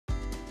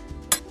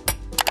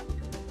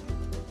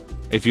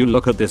If you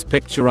look at this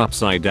picture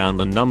upside down,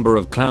 the number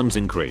of clowns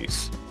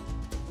increase.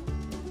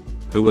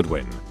 Who would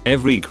win?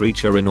 Every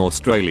creature in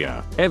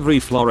Australia, every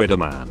Florida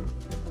man.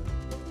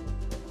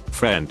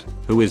 Friend,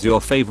 who is your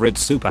favorite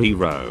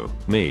superhero?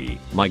 Me,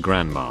 my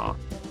grandma.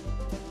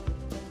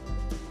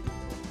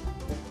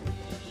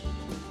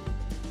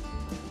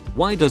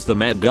 Why does the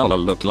Met Gala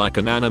look like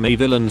an anime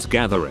villain's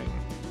gathering?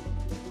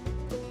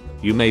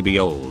 You may be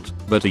old,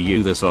 but are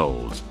you this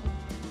old?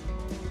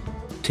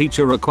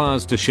 Teacher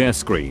requires to share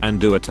screen and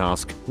do a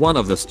task. One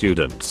of the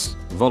students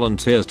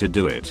volunteers to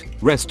do it.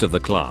 Rest of the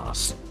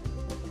class.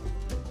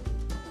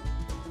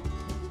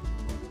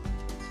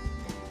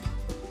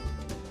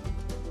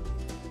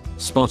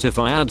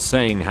 Spotify ads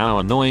saying how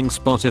annoying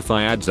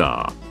Spotify ads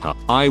are.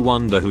 I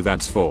wonder who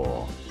that's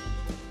for.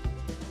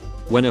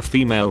 When a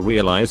female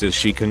realizes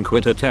she can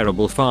quit a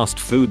terrible fast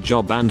food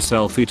job and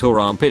selfie or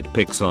armpit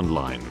pics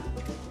online.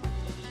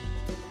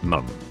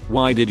 Mum,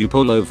 why did you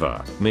pull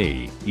over?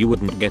 Me, you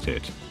wouldn't get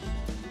it.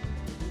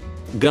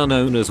 Gun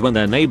owners when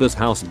their neighbor's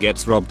house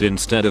gets robbed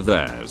instead of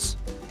theirs.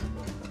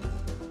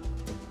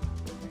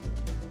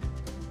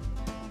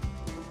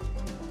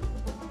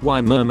 Why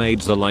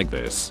mermaids are like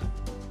this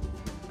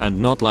and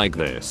not like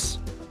this.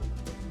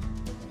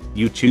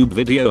 YouTube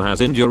video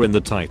has India in the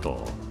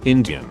title.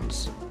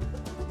 Indians.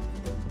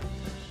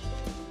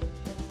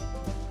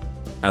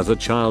 As a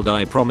child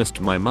I promised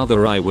my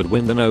mother I would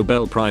win the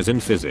Nobel Prize in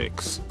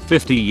Physics.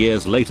 50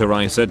 years later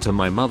I said to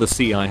my mother,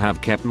 see, I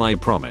have kept my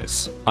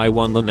promise. I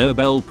won the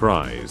Nobel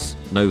Prize.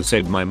 No,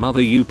 said my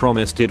mother, you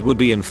promised it would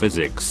be in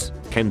physics.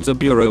 Kenza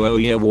Bureau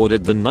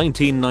awarded the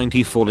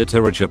 1994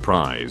 Literature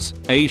Prize.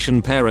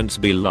 Asian parents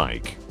be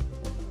like.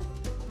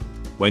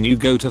 When you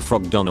go to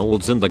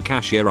McDonald's and the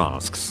cashier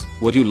asks,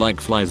 would you like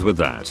fries with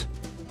that?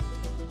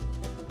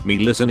 Me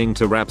listening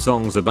to rap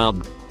songs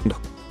about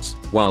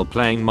while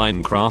playing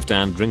Minecraft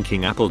and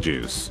drinking apple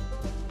juice.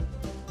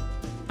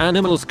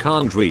 Animals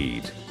can't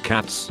read.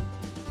 Cats.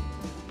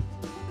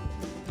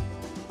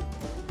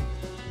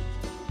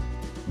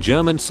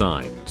 German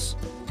signs.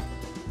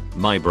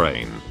 My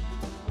brain.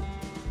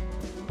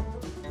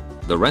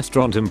 The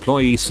restaurant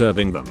employee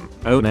serving them.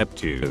 Oh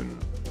Neptune.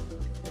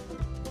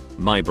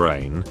 My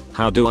brain.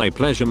 How do I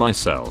pleasure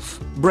myself?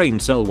 Brain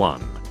cell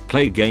 1.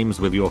 Play games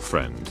with your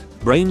friend.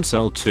 Brain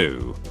cell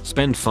 2.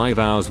 Spend 5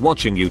 hours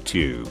watching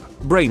YouTube.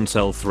 Brain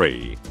cell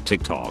 3.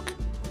 TikTok.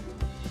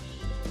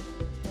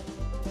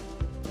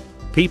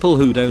 People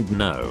who don't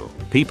know.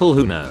 People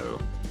who know.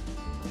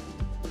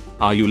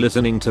 Are you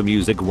listening to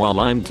music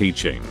while I'm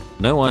teaching?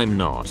 No, I'm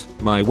not.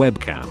 My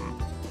webcam.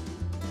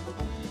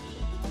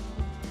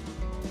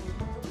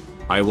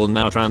 I will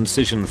now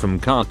transition from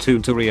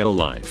cartoon to real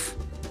life.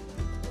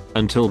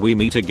 Until we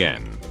meet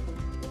again.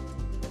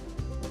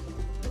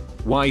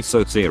 Why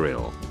so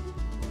serial?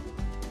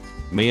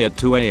 Me at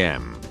 2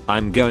 AM.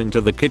 I'm going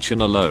to the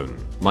kitchen alone.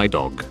 My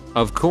dog.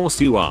 Of course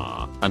you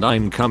are. And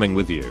I'm coming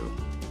with you.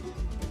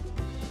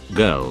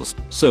 Girls.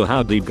 So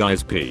how do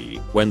guys pee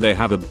when they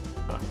have a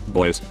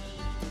boys?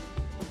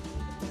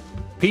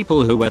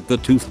 People who wet the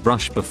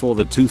toothbrush before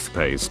the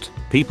toothpaste.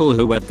 People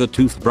who wet the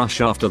toothbrush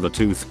after the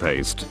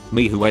toothpaste.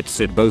 Me who wets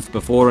it both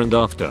before and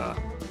after.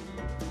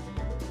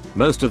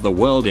 Most of the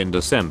world in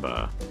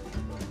December.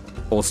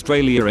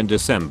 Australia in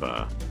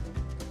December.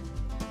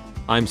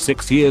 I'm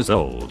 6 years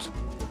old.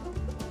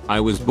 I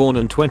was born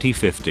in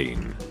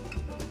 2015.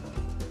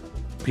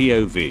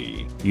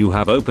 POV. You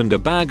have opened a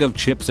bag of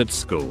chips at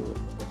school.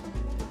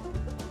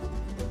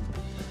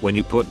 When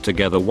you put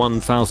together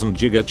 1000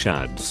 giga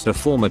chads to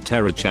form a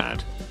tera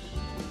chad.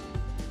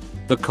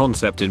 The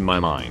concept in my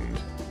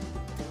mind.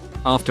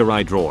 After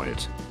I draw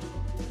it.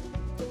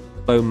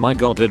 Oh my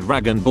god, a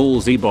Dragon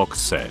Ball Z box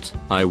set.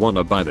 I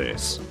wanna buy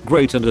this.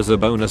 Great, and as a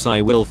bonus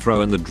I will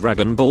throw in the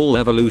Dragon Ball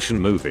Evolution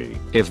movie.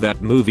 If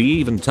that movie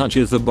even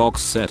touches the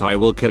box set I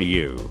will kill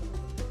you.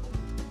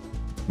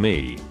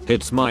 Me.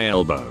 Hits my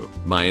elbow.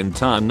 My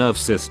entire nerve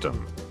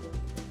system.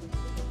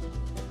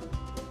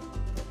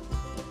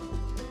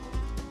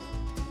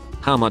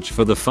 How much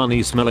for the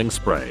funny smelling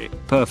spray?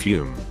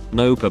 Perfume.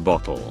 No, per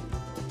bottle.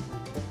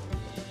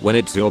 When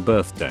it's your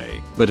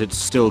birthday, but it's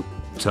still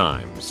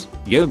times.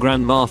 Yo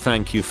grandma,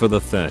 thank you for the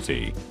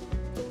 30.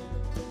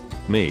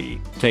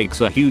 Me.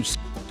 Takes a huge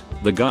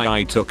the guy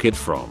I took it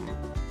from.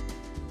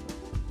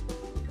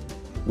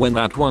 When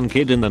that one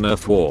kid in the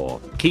Nerf war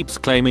keeps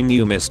claiming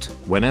you missed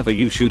whenever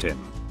you shoot him.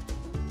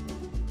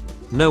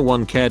 No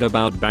one cared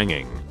about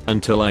banging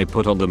until I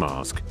put on the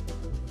mask.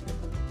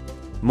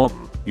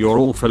 Mom, you're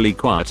awfully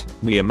quiet.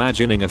 Me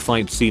imagining a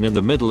fight scene in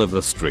the middle of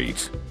the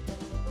street.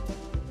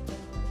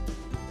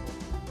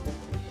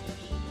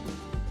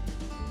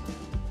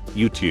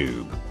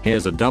 YouTube.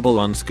 Here's a double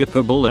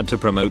unskippable ad to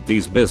promote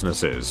these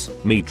businesses.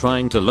 Me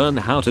trying to learn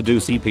how to do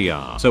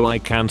CPR so I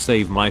can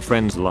save my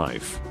friend's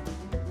life.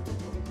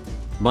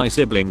 My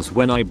siblings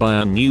when I buy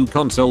a new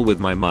console with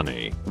my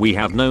money. We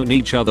have known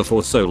each other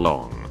for so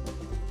long.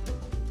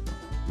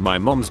 My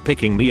mom's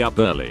picking me up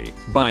early.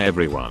 Bye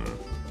everyone.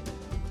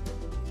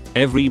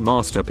 Every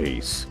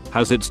masterpiece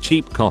has its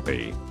cheap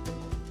copy.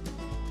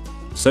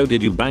 So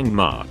did you bang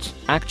Mart?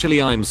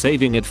 Actually I'm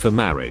saving it for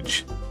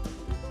marriage.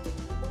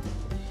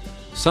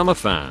 Summer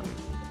fan.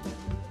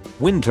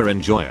 Winter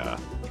enjoyer.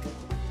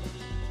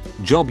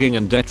 Jogging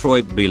in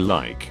Detroit be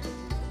like.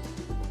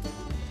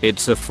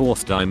 It's a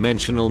fourth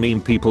dimensional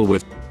meme, people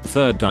with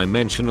third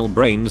dimensional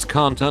brains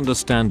can't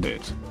understand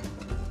it.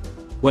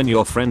 When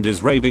your friend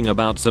is raving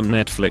about some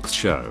Netflix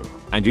show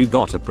and you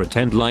gotta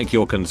pretend like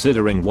you're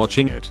considering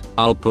watching it,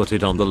 I'll put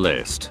it on the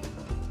list.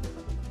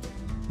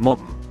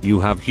 Mom, you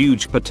have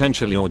huge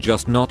potential, you're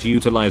just not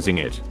utilizing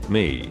it.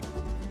 Me.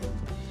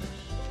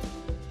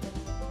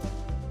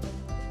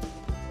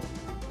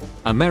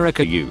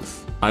 America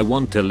youth. I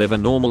want to live a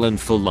normal and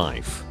full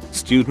life.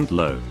 Student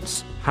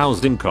loans.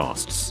 Housing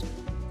costs.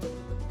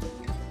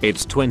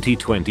 It's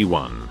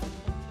 2021.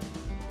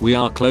 We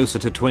are closer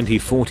to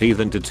 2040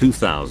 than to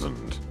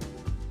 2000.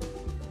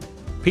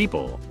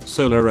 People.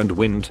 Solar and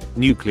wind.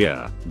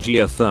 Nuclear.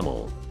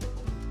 Geothermal.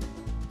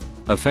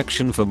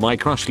 Affection for my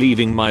crush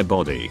leaving my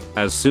body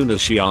as soon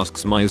as she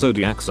asks my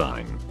zodiac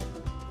sign.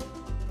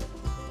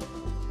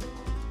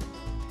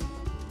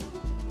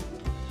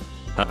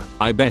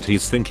 I bet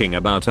he's thinking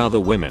about other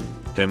women.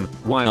 Him,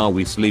 why are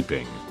we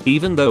sleeping?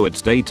 Even though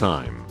it's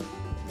daytime.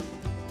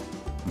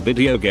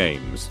 Video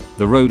games.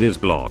 The road is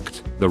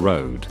blocked. The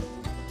road.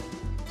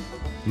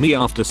 Me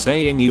after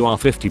saying you are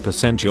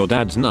 50% your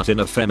dad's nut in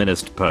a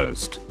feminist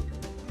post.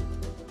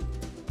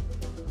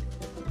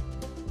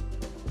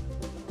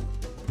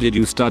 Did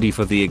you study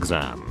for the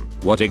exam?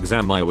 What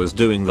exam? I was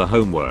doing the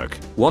homework.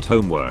 What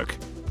homework?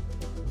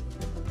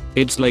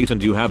 It's late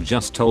and you have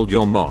just told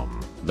your mom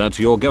that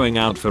you're going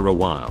out for a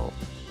while.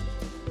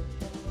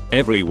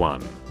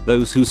 Everyone,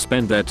 those who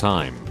spend their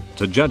time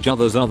to judge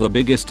others are the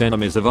biggest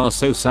enemies of our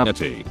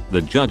society,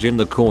 the judge in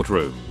the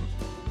courtroom.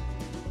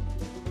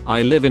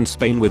 I live in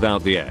Spain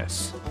without the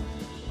S.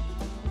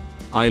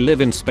 I live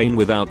in Spain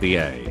without the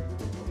A.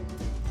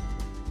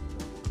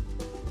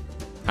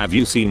 Have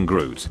you seen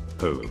Groot?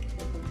 Who?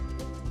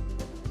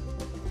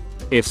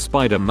 If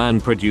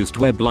Spider-Man produced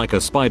web like a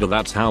spider,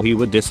 that's how he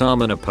would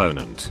disarm an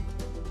opponent.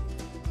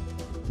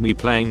 Me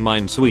playing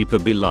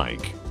Minesweeper be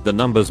like, the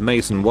numbers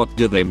Mason, what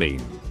do they mean?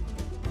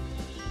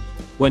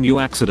 When you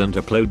accident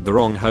upload the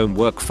wrong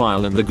homework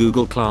file in the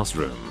Google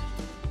Classroom.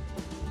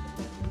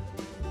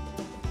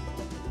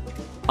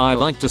 I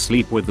like to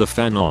sleep with the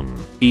fan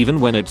on, even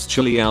when it's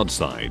chilly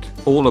outside.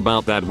 All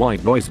about that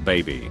white noise,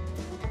 baby.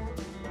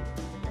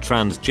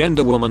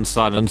 Transgender woman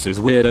silences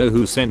weirdo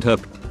who sent her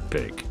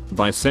pic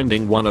by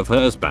sending one of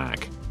hers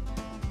back.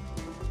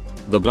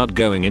 The blood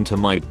going into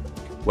my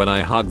when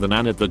I hug the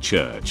nan at the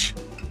church.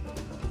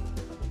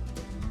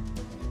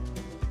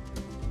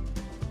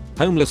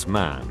 Homeless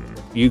man.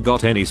 You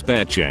got any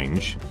spare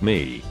change?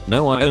 Me.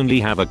 No, I only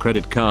have a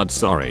credit card,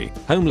 sorry.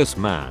 Homeless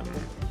man.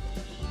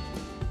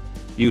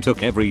 You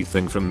took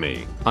everything from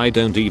me. I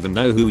don't even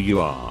know who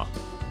you are.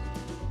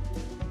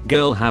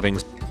 Girl having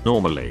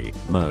normally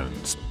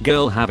moans.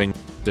 Girl having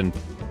and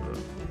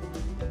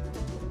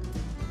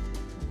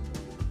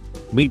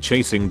me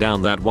chasing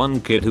down that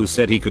one kid who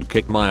said he could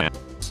kick my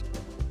ass.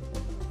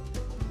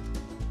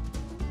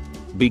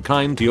 Be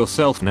kind to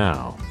yourself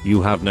now.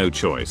 You have no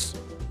choice.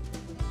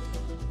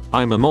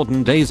 I'm a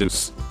modern day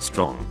Zeus,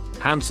 strong,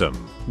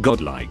 handsome,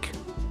 godlike.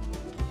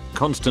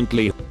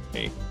 Constantly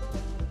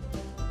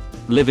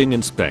living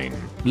in Spain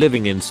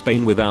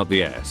without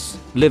the S,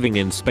 living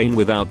in Spain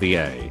without the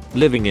A,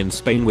 living in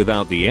Spain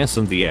without the S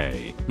and the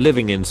A,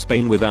 living in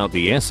Spain without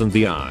the S and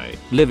the I,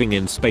 living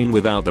in Spain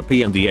without the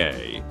P and the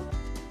A.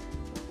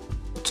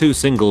 Two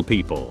single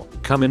people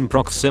come in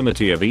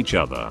proximity of each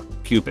other.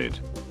 Cupid.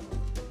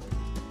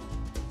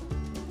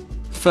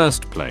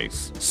 First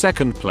place,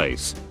 second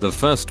place, the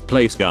first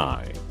place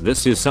guy,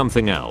 this is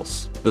something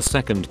else, the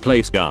second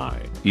place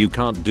guy, you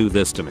can't do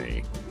this to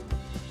me.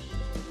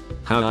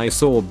 How I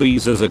saw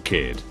bees as a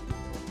kid.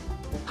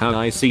 How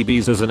I see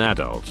bees as an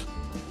adult.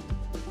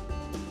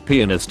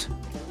 Pianist.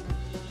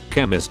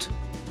 Chemist.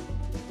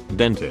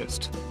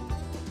 Dentist.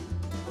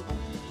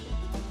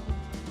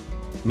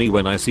 Me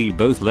when I see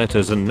both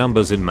letters and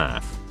numbers in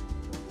math.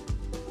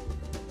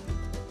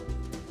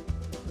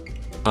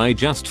 I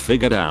just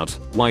figured out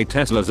why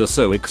Teslas are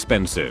so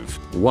expensive.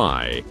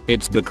 Why?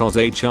 It's because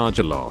they charge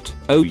a lot.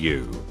 Oh,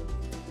 you.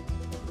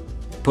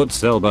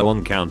 Puts elbow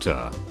on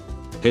counter.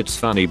 Hits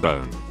funny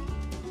bone.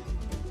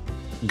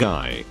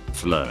 Guy.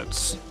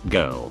 Flirts.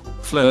 Girl.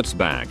 Flirts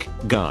back.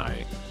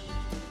 Guy.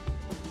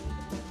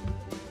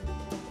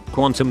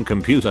 Quantum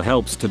computer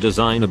helps to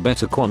design a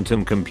better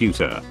quantum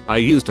computer. I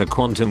used a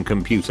quantum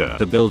computer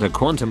to build a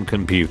quantum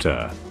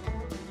computer.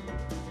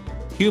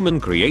 Human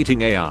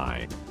creating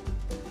AI.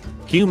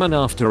 Human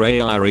after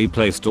AI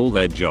replaced all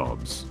their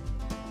jobs.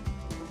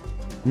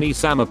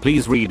 Nisama,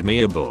 please read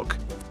me a book.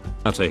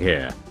 Outta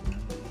here.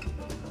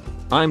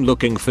 I'm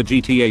looking for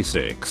GTA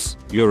 6.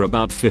 You're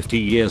about 50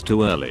 years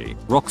too early.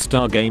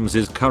 Rockstar Games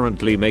is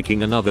currently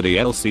making another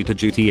DLC to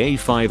GTA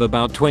 5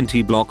 about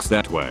 20 blocks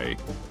that way.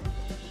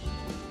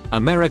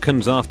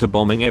 Americans after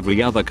bombing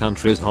every other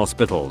country's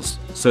hospitals,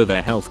 so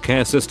their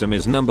healthcare system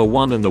is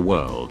 #1 in the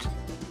world.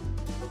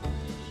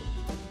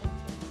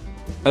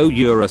 Oh,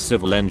 you're a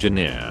civil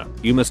engineer.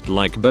 You must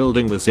like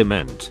building the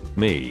cement.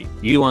 Me.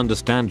 You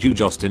understand, you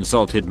just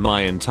insulted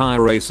my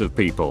entire race of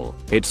people.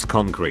 It's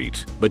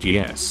concrete, but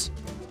yes.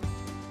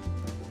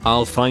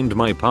 I'll find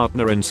my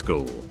partner in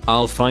school.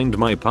 I'll find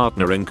my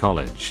partner in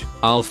college.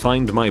 I'll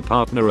find my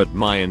partner at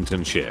my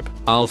internship.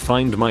 I'll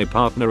find my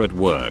partner at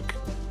work.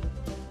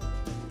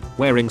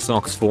 Wearing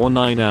socks for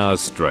 9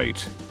 hours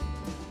straight.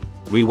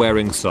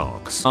 Re-wearing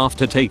socks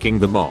after taking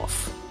them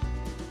off.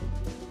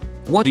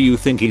 What do you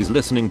think he's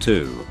listening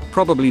to?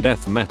 Probably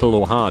death metal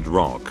or hard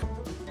rock.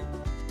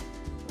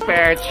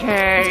 Spare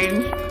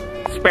change?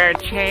 Spare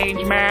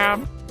change,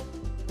 ma'am?